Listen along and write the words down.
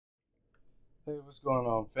Hey, what's going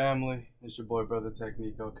on, family? It's your boy, Brother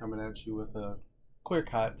Technico, coming at you with a quick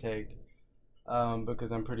hot take.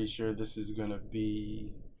 Because I'm pretty sure this is going to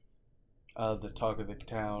be the talk of the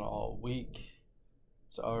town all week.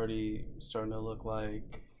 It's already starting to look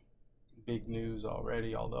like big news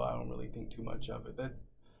already, although I don't really think too much of it. That's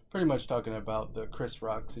pretty much talking about the Chris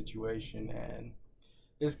Rock situation and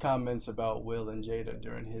his comments about Will and Jada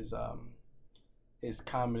during his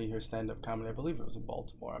comedy, his stand-up comedy. I believe it was in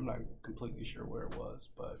Baltimore. I'm not completely sure where it was,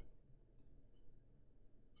 but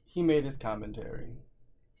he made his commentary.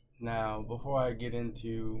 Now, before I get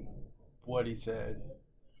into what he said,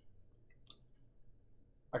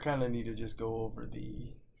 I kind of need to just go over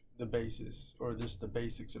the basis or just the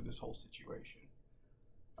basics of this whole situation.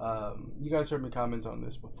 You guys heard me comment on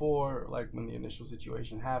this before, like when the initial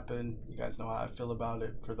situation happened. You guys know how I feel about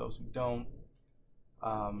it. For those who don't,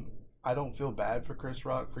 um, I don't feel bad for Chris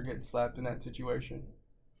Rock for getting slapped in that situation.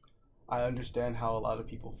 I understand how a lot of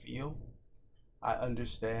people feel. I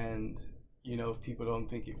understand, if people don't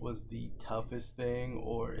think it was the toughest thing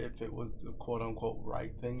or if it was the quote unquote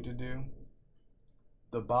right thing to do.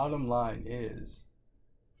 The bottom line is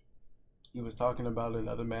he was talking about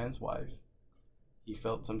another man's wife. He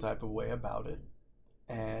felt some type of way about it.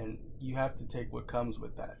 And you have to take what comes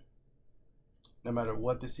with that. No matter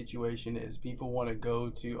what the situation is, people want to go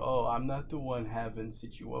to, oh, I'm not the one having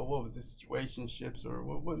what was the situationships or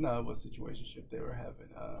what situationship they were having.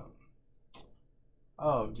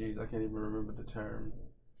 Oh, geez, I can't even remember the term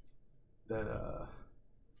that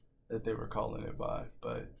that they were calling it by.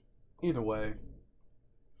 But either way,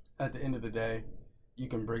 at the end of the day, you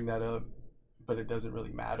can bring that up, but it doesn't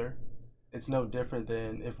really matter. It's no different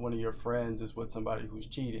than if one of your friends is with somebody who's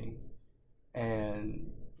cheating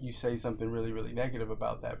and you say something really, really negative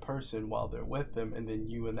about that person while they're with them, and then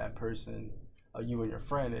you and that person, you and your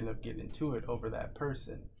friend end up getting into it over that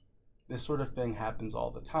person. This sort of thing happens all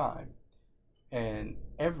the time. And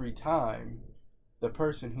every time, the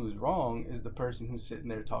person who's wrong is the person who's sitting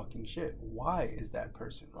there talking shit. Why is that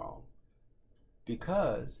person wrong?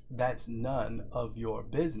 Because that's none of your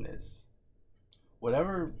business.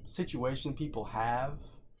 Whatever situation people have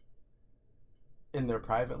in their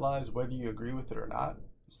private lives, whether you agree with it or not,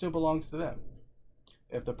 it still belongs to them.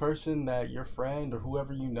 If the person that your friend or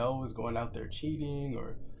whoever you know is going out there cheating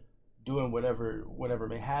or doing whatever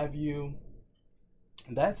may have you,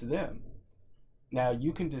 that's them. Now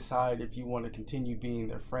you can decide if you want to continue being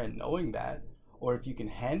their friend knowing that, or if you can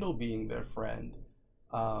handle being their friend,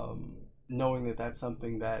 um, knowing that that's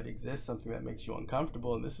something that exists, something that makes you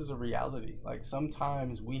uncomfortable. And this is a reality. Like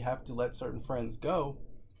sometimes we have to let certain friends go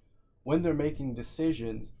when they're making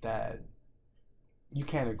decisions that you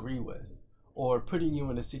can't agree with, or putting you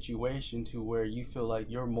in a situation to where you feel like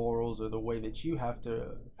your morals or the way that you have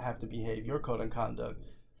to behave, your code and conduct,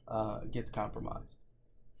 gets compromised.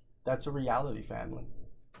 That's a reality, family.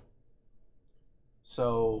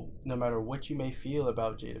 So no matter what you may feel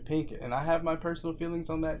about Jada Pinkett, and I have my personal feelings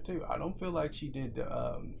on that too. I don't feel like she did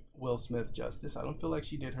Will Smith justice. I don't feel like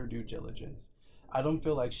she did her due diligence. I don't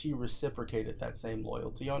feel like she reciprocated that same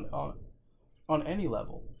loyalty on any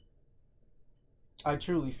level. I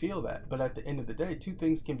truly feel that. But at the end of the day, two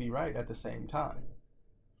things can be right at the same time.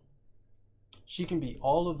 She can be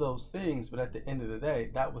all of those things, but at the end of the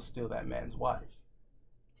day, that was still that man's wife.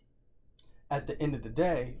 At the end of the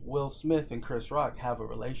day, Will Smith and Chris Rock have a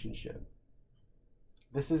relationship.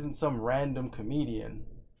 This isn't some random comedian,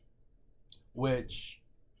 which,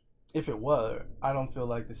 if it were, I don't feel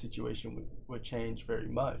like the situation would change very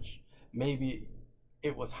much. Maybe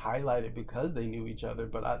it was highlighted because they knew each other,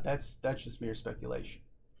 but that's just mere speculation.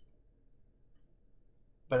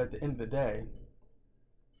 But at the end of the day,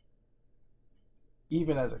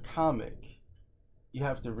 even as a comic, you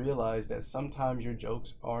have to realize that sometimes your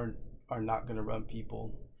jokes are not going to run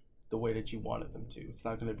people the way that you wanted them to. It's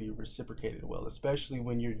not going to be reciprocated well, especially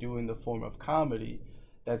when you're doing the form of comedy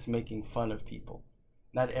that's making fun of people.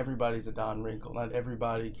 Not everybody's a Don Wrinkle. Not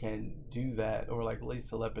everybody can do that. Or like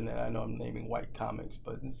Lisa Leppin. I know I'm naming white comics,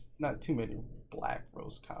 but it's not too many black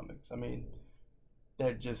roast comics. I mean,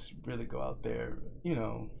 that just really go out there,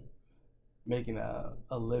 making a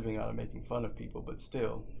living out of making fun of people. But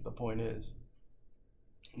still, the point is,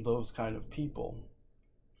 those kind of people,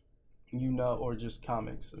 or just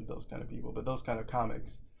comics and those kind of people, but those kind of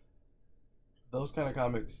comics,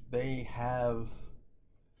 they have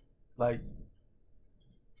like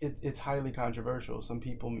it's highly controversial. Some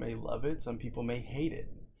people may love it, some people may hate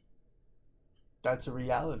it. That's a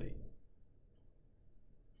reality.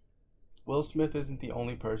 Will Smith isn't the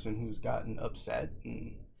only person who's gotten upset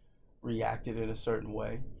and reacted in a certain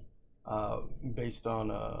way based on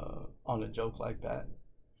a joke like that.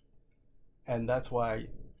 And that's why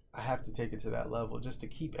I have to take it to that level, just to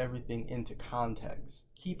keep everything into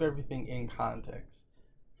context. Keep everything in context.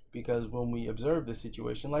 Because when we observe this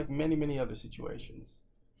situation, like many, many other situations,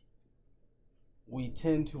 we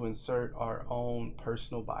tend to insert our own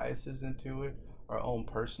personal biases into it, our own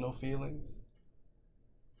personal feelings,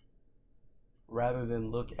 rather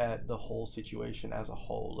than look at the whole situation as a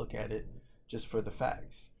whole, look at it just for the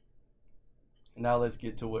facts. Now let's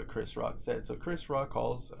get to what Chris Rock said. So Chris Rock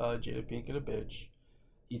calls Jada Pinkett a bitch.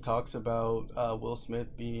 He talks about Will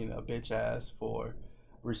Smith being a bitch ass for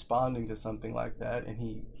responding to something like that, and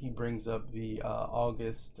he brings up the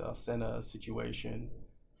August Senna situation.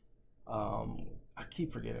 I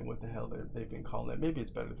keep forgetting what the hell they've been calling it. Maybe it's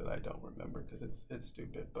better that I don't remember because it's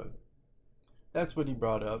stupid, but that's what he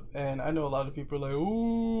brought up. And I know a lot of people are like,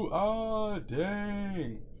 ooh, ah,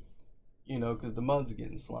 dang, because the mud's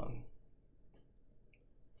getting slung.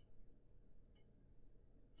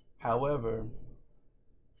 However,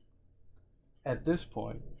 at this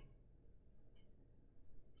point,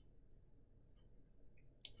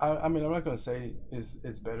 I mean, I'm not gonna say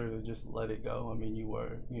it's better to just let it go. I mean,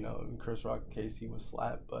 in Chris Rock's case, he was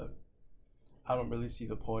slapped, but I don't really see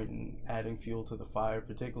the point in adding fuel to the fire,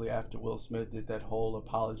 particularly after Will Smith did that whole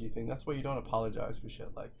apology thing. That's why you don't apologize for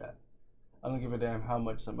shit like that. I don't give a damn how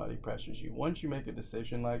much somebody pressures you. Once you make a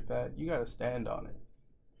decision like that, you gotta stand on it.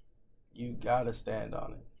 You gotta stand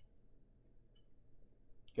on it.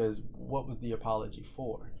 Because what was the apology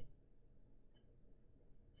for?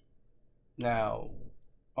 Now,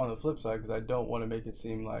 on the flip side, because I don't want to make it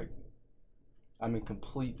seem like I'm in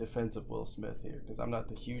complete defense of Will Smith here, because I'm not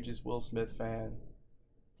the hugest Will Smith fan.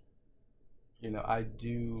 I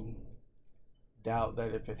do doubt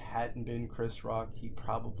that if it hadn't been Chris Rock, he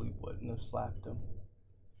probably wouldn't have slapped him.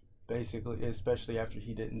 Basically, especially after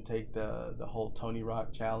he didn't take the whole Tony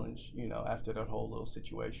Rock challenge, after that whole little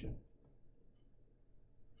situation.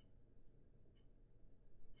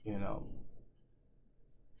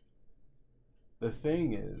 The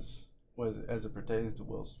thing is, as it pertains to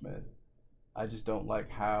Will Smith, I just don't like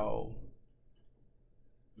how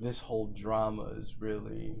this whole drama is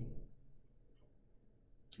really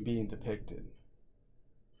being depicted.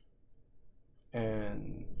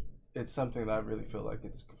 And it's something that I really feel like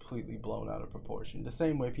it's completely blown out of proportion. The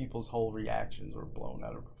same way people's whole reactions were blown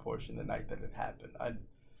out of proportion the night that it happened. I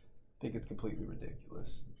think it's completely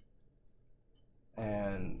ridiculous.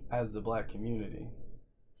 And as the black community,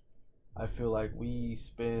 I feel like we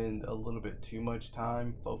spend a little bit too much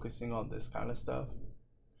time focusing on this kind of stuff,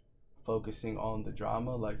 focusing on the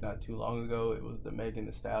drama. Like not too long ago, it was the Megan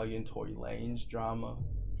Thee Stallion, Tory Lanez drama.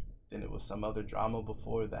 Then it was some other drama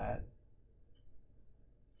before that.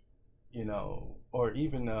 Or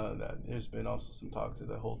even that there's been also some talks of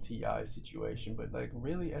the whole T.I. situation. But like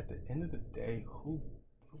really at the end of the day, who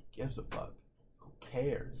gives a fuck? Who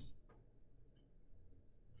cares?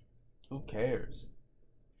 Who cares?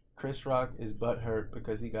 Chris Rock is butthurt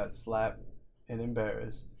because he got slapped and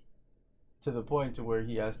embarrassed to the point to where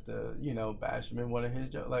he has to, bash him in one of his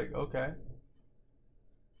jokes. Like, okay.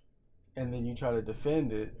 And then you try to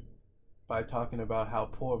defend it by talking about how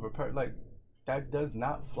poor of a person. Like, that does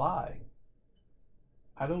not fly.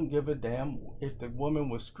 I don't give a damn if the woman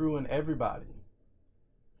was screwing everybody.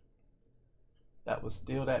 That was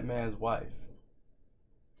still that man's wife.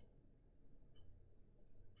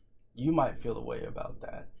 You might feel a way about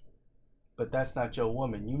that. But that's not your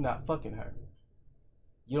woman. You not fucking her.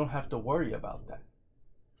 You don't have to worry about that.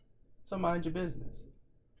 So mind your business.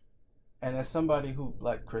 And as somebody who,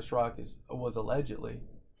 like Chris Rock, was allegedly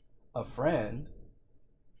a friend,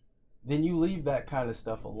 then you leave that kind of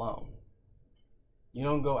stuff alone. You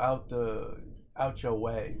don't go out your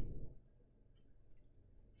way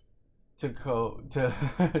to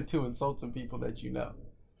insult some people that you know,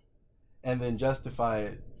 and then justify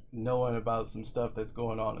it knowing about some stuff that's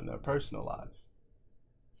going on in their personal lives.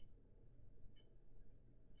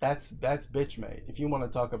 That's bitch made. If you want to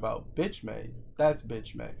talk about bitch made, that's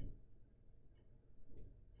bitch made.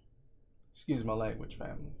 Excuse my language,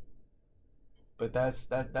 family. But that's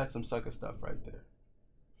some sucker stuff right there.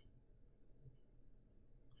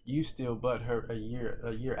 You still butthurt a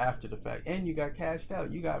year after the fact, and you got cashed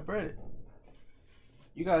out. You got breaded.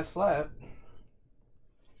 You got slapped.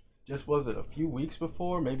 Just was it a few weeks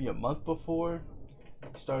before, maybe a month before,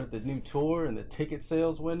 started the new tour and the ticket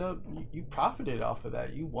sales went up. You profited off of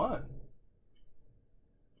that. You won.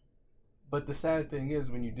 But the sad thing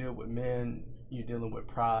is, when you deal with men, you're dealing with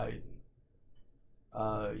pride.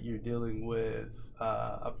 You're dealing with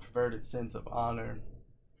a perverted sense of honor.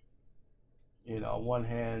 On one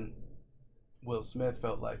hand, Will Smith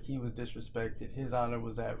felt like he was disrespected. His honor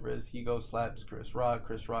was at risk. He goes slaps Chris Rock.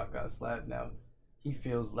 Chris Rock got slapped. Now he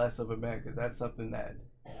feels less of a man because that's something that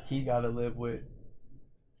he got to live with.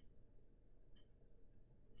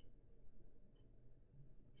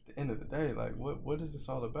 At the end of the day, like, what is this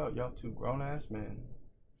all about? Y'all two grown ass men.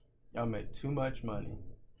 Y'all make too much money.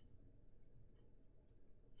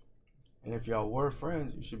 And if y'all were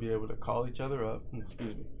friends, you should be able to call each other up.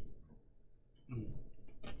 Excuse me.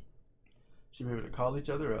 Should be able to call each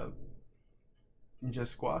other up and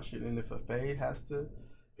just squash it. And if a fade has to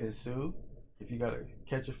ensue, if you gotta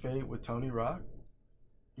catch a fade with Tony Rock,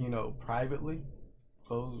 privately,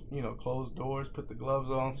 close doors, put the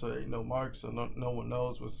gloves on so there ain't no marks, so no one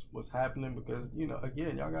knows what's happening, because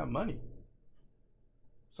again, y'all got money.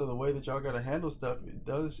 So the way that y'all gotta handle stuff,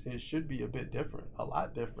 it should be a bit different, a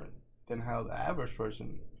lot different than how the average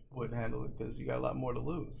person would handle it, because you got a lot more to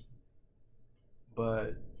lose.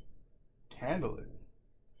 But handle it.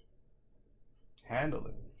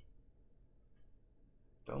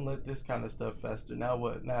 Don't let this kind of stuff fester. Now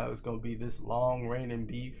what? Now it's gonna be this long reigning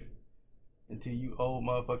beef until you old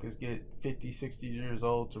motherfuckers get 50, 60 years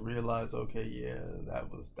old to realize, okay, yeah, that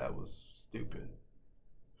was stupid.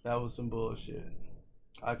 That was some bullshit.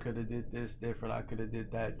 I could have did this different. I could have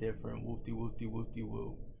did that different. Whoopty whoopty whoopty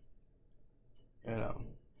whoop.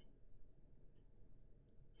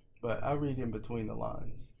 But I read in between the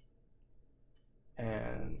lines.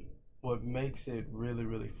 And what makes it really,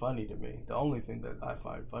 really funny to me, the only thing that I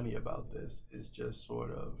find funny about this is just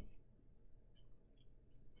sort of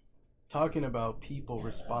talking about people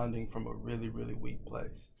responding from a really, really weak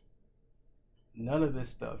place. None of this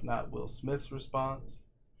stuff, not Will Smith's response,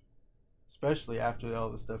 especially after all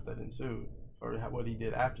the stuff that ensued, or what he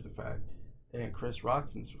did after the fact, and Chris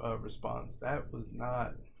Rock's response, that was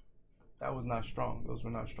not strong. Those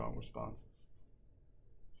were not strong responses.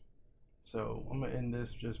 So I'm gonna end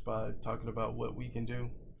this just by talking about what we can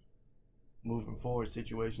do moving forward,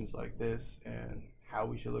 situations like this, and how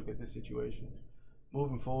we should look at this situation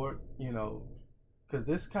moving forward. Because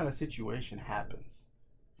this kind of situation happens.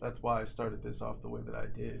 That's why I started this off the way that I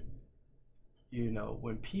did.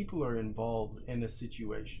 When people are involved in a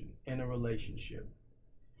situation, in a relationship,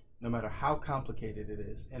 no matter how complicated it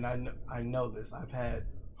is, and I know this. I've had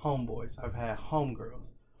homeboys, I've had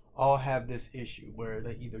homegirls, all have this issue where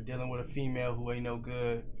they either dealing with a female who ain't no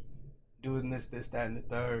good, doing this, that, and the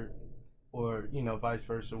third, or vice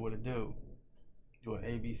versa with a dude doing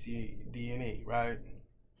A, B, C, D, and E, right?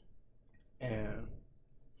 And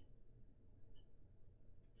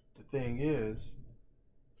the thing is,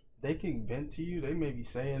 they can vent to you. They may be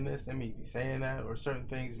saying this, they may be saying that, or certain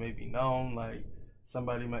things may be known, like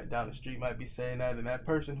somebody down the street might be saying that, and that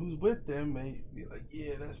person who's with them may be like,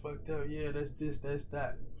 yeah, that's fucked up, yeah, that's this, that's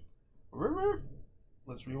that.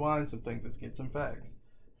 Let's rewind some things, let's get some facts.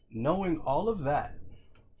 Knowing all of that,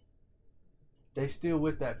 they still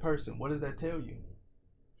with that person. What does that tell you?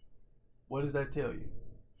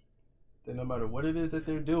 That no matter what it is that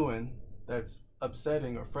they're doing that's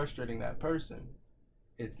upsetting or frustrating that person,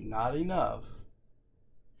 it's not enough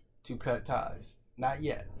to cut ties. Not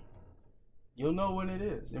yet. You'll know when it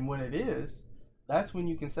is. And when it is, that's when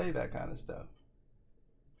you can say that kind of stuff.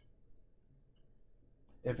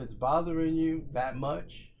 If it's bothering you that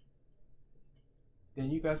much,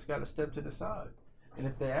 then you guys got to step to the side. And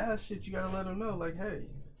if they ask shit, you got to let them know, like, hey,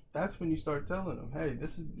 that's when you start telling them, hey,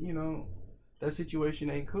 this is, that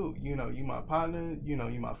situation ain't cool. You my partner, you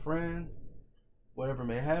my friend, whatever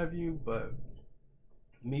may have you, but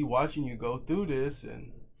me watching you go through this,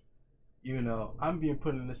 and I'm being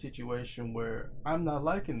put in a situation where I'm not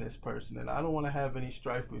liking this person, and I don't want to have any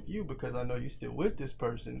strife with you because I know you're still with this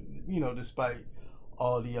person, despite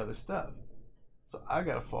all the other stuff. So I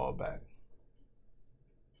gotta fall back.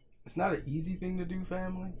 It's not an easy thing to do,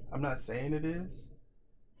 family. I'm not saying it is,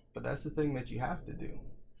 but that's the thing that you have to do,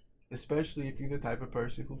 especially if you're the type of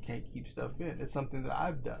person who can't keep stuff in. It's something that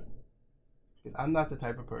I've done, because I'm not the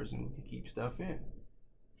type of person who can keep stuff in.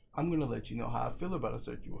 I'm going to let you know how I feel about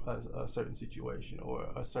a certain situation or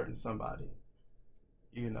a certain somebody.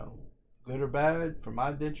 Good or bad, for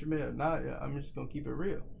my detriment or not, I'm just going to keep it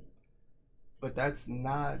real. But that's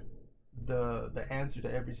not the answer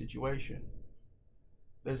to every situation.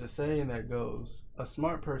 There's a saying that goes, a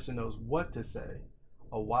smart person knows what to say,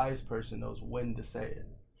 a wise person knows when to say it.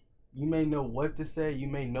 You may know what to say, you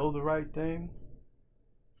may know the right thing,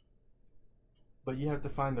 but you have to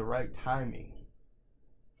find the right timing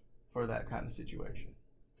for that kind of situation.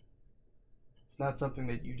 It's not something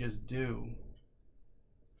that you just do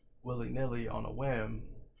willy-nilly on a whim,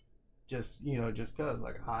 just cause,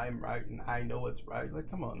 like, I'm right and I know what's right.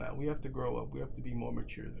 Like, come on now, we have to grow up, we have to be more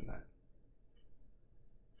mature than that.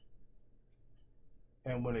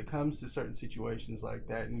 And when it comes to certain situations like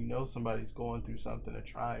that, and you know somebody's going through something, a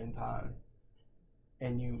trying time,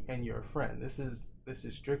 and you're a friend, this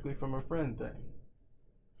is strictly from a friend thing.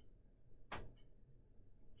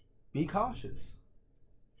 Be cautious.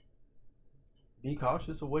 Be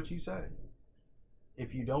cautious of what you say.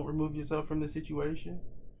 If you don't remove yourself from the situation,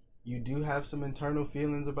 you do have some internal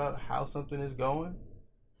feelings about how something is going.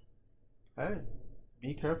 Hey,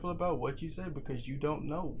 be careful about what you say, because you don't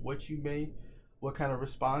know what kind of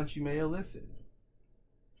response you may elicit.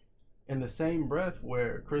 In the same breath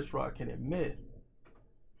where Chris Rock can admit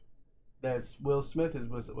that Will Smith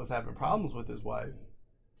was having problems with his wife,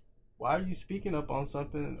 why are you speaking up on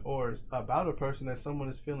something or about a person that someone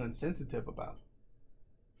is feeling sensitive about,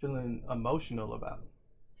 feeling emotional about?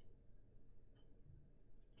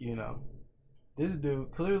 You know, this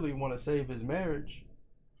dude clearly want to save his marriage.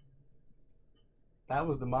 That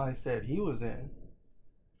was the mindset he was in.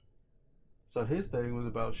 So his thing was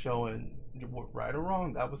about showing right or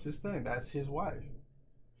wrong. That was his thing. That's his wife.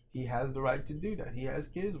 He has the right to do that. He has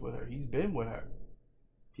kids with her. He's been with her.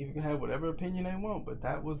 People can have whatever opinion they want, but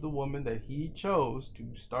that was the woman that he chose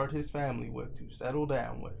to start his family with, to settle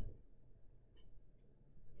down with.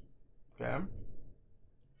 Okay?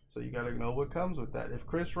 So you gotta know what comes with that. If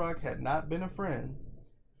Chris Rock had not been a friend,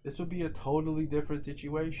 this would be a totally different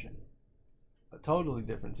situation. A totally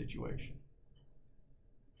different situation.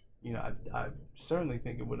 You know, I certainly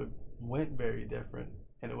think it would have went very different,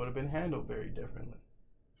 and it would have been handled very differently.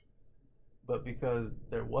 But because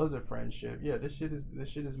there was a friendship, yeah, this shit is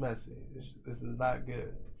messy. This is not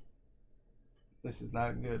good. This is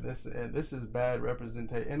not good. This is bad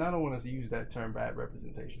representation. And I don't want to use that term, bad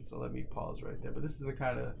representation. So let me pause right there. But this is the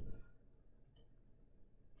kind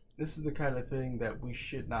of thing that we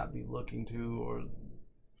should not be looking to or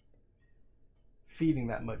feeding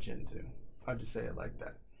that much into. I'll just say it like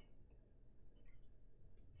that.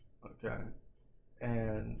 Okay.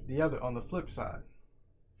 And on the flip side,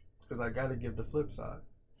 because I got to give the flip side.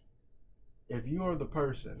 If you are the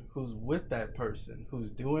person who's with that person who's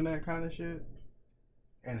doing that kind of shit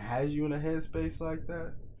and has you in a headspace like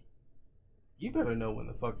that, you better know when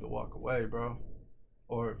the fuck to walk away, bro.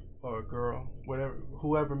 Or a girl,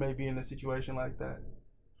 whoever may be in a situation like that.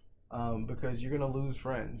 Because you're gonna lose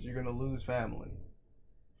friends, you're gonna lose family.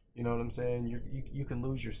 You know what I'm saying? You can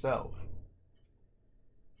lose yourself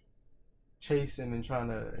chasing and trying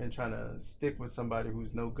to stick with somebody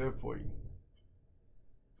who's no good for you.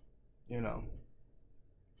 You know,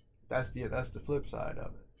 that's the flip side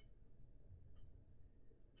of it.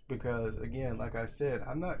 Because again, like I said,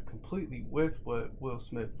 I'm not completely with what Will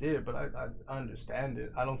Smith did, but I understand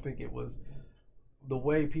it. I don't think it was the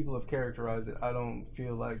way people have characterized it. I don't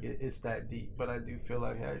feel like it's that deep, but I do feel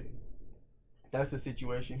like, hey, that's a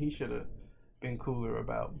situation he should have been cooler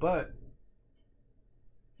about. But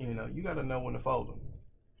you know, you got to know when to fold them.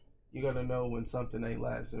 You got to know when something ain't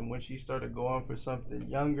lasting. And when she started going for something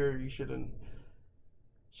younger, you should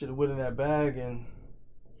have went in that bag and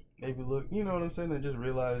maybe look, you know what I'm saying, and just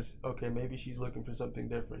realize, okay, maybe she's looking for something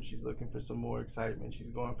different. She's looking for some more excitement. She's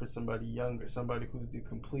going for somebody younger, somebody who's the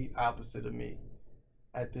complete opposite of me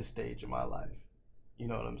at this stage of my life. You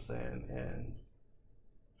know what I'm saying? And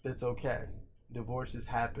it's okay. Divorces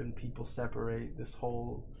happen. People separate. This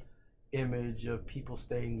whole image of people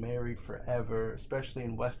staying married forever, especially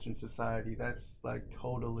in Western society, that's like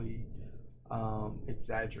totally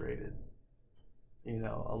exaggerated. You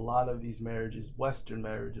know, a lot of these marriages, Western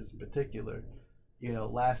marriages in particular, you know,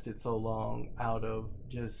 lasted so long out of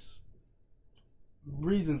just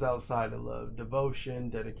reasons outside of love: devotion,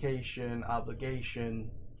 dedication,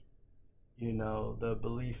 obligation. You know, the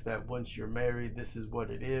belief that once you're married, this is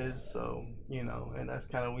what it is. So, you know, and that's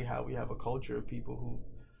kind of how we have a culture of people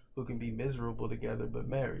who can be miserable together but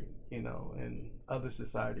married. You know, in other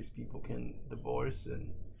societies, people can divorce,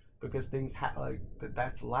 and because things like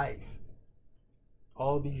that's life.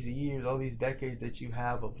 All these years, all these decades that you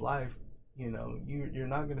have of life, you know, you're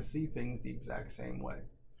not going to see things the exact same way.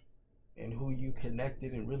 And who you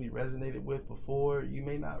connected and really resonated with before, you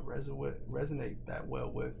may not resonate that well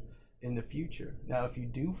with in the future. Now, if you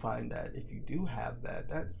do find that, if you do have that,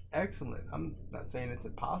 that's excellent. I'm not saying it's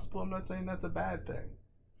impossible. I'm not saying that's a bad thing.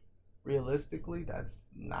 Realistically, that's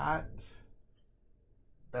not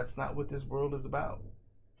what this world is about,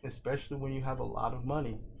 especially when you have a lot of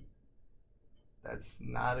money. That's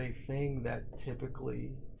not a thing that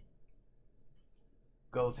typically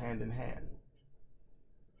goes hand in hand.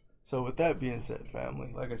 So with that being said,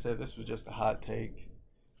 family, like I said, this was just a hot take.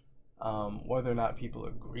 Whether or not people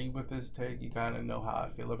agree with this take, you kind of know how I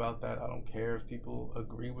feel about that. I don't care if people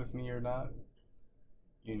agree with me or not.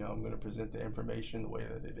 You know, I'm going to present the information the way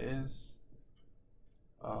that it is.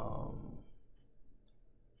 Um,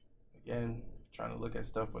 Again, trying to look at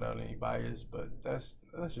stuff without any bias, but that's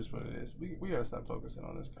just what it is. We gotta stop focusing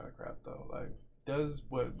on this kind of crap though. Like, does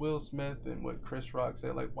what Will Smith and what Chris Rock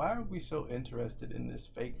said, like, why are we so interested in this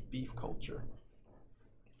fake beef culture?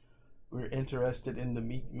 We're interested in the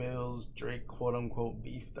Meek Mill's Drake quote unquote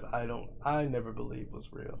beef that I never believed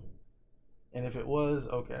was real. And if it was,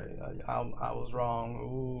 okay, I was wrong.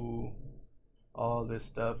 Ooh, all this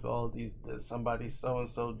stuff, all these, somebody so and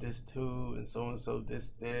so this too, and so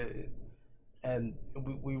this that, and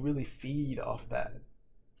we really feed off that,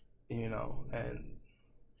 and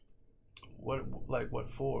what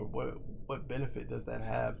for? What benefit does that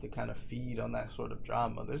have to kind of feed on that sort of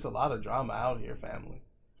drama? There's a lot of drama out here, family.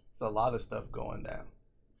 There's a lot of stuff going down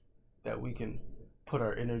that we can put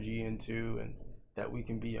our energy into, and that we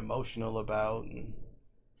can be emotional about, and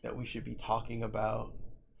that we should be talking about.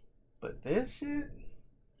 But this shit,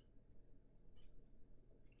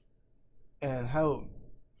 and how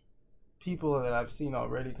people that I've seen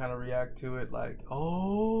already kind of react to it, like,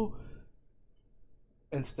 oh,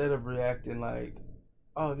 instead of reacting like,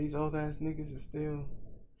 oh, these old ass niggas is still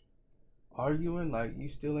arguing, like, you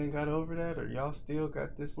still ain't got over that, or y'all still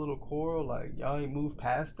got this little quarrel, like, y'all ain't moved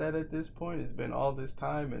past that at this point. It's been all this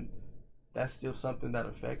time, and that's still something that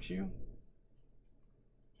affects you.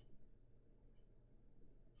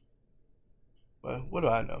 But what do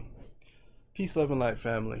I know? Peace, love, and light,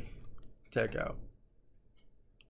 family. Tech out.